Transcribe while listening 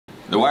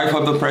The wife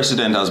of the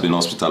president has been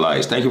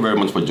hospitalized. Thank you very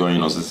much for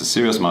joining us. It's a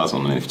serious matter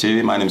on ONIF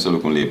TV. My name is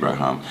Olukunle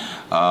Abraham.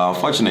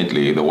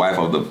 Fortunately, the wife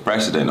of the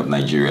president of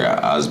Nigeria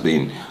has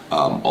been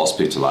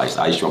hospitalized.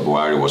 Aisha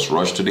Buhari was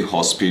rushed to the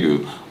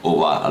hospital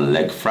over a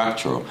leg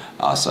fracture,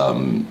 as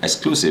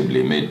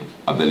exclusively made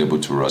available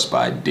to us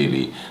by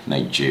Daily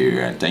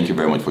Nigeria. Thank you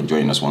very much for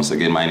joining us once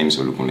again. My name is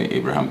Olukunle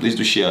Abraham. Please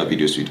do share our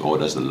videos with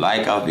others.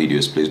 Like our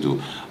videos. Please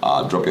do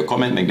drop your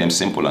comment, make them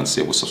simple and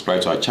simple.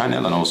 Subscribe to our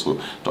channel and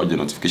also touch the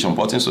notification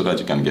button so that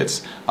you can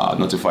get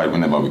notified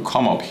whenever we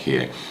come up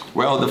here.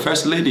 Well, the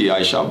First Lady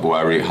Aisha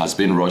Buhari has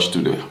been rushed to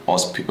the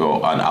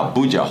hospital, an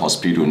Abuja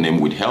hospital, name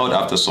withheld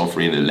after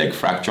suffering a leg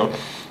fracture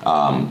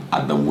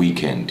at the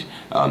weekend.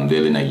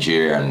 Daily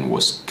Nigerian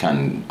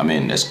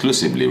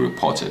exclusively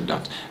reported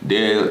that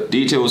the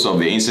details of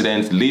the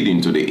incident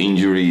leading to the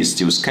injury is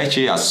still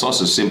sketchy, as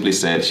sources simply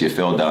said she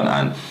fell down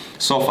and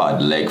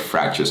suffered leg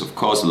fractures. Of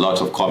course,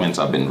 lots of comments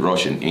have been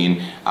rushing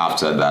in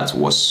after that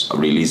was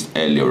released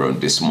earlier on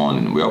this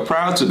morning. Well,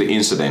 prior to the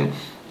incident,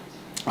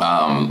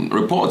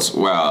 reports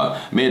were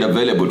made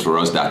available to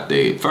us that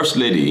the First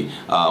Lady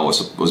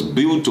was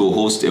billed to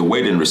host a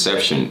wedding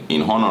reception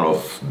in honor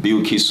of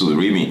Bilkisu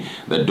Rimi,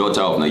 the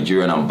daughter of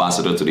Nigerian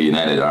ambassador to the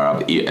United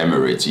Arab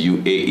Emirates,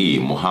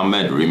 UAE,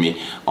 Mohammed Rimi,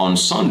 on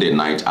Sunday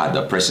night at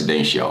the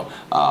presidential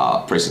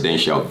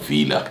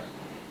villa.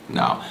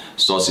 Now,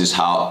 sources,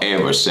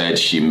 however, said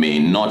she may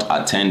not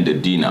attend the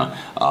dinner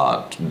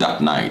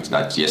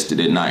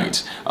yesterday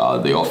night.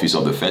 The office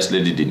of the First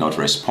Lady did not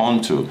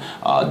respond to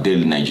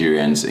Daily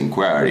Nigerian's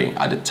inquiry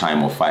at the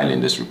time of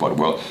filing this report.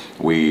 Well,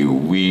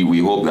 we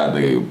hope that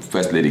the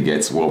First Lady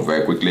gets well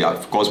very quickly.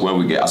 Of course,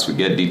 as we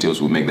get details,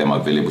 we'll make them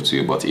available to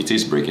you. But it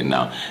is breaking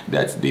now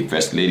that the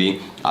First Lady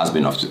has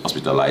been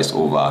hospitalized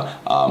over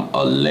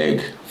a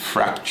leg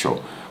fracture.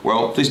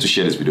 Well, please do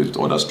share this video with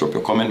others. Drop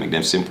your comment, make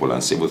them simple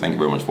and simple. Thank you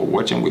very much for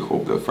watching. We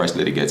hope the First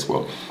Lady gets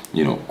well,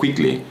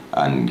 quickly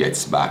and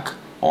gets back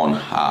on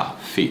her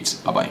feet.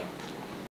 Bye-bye.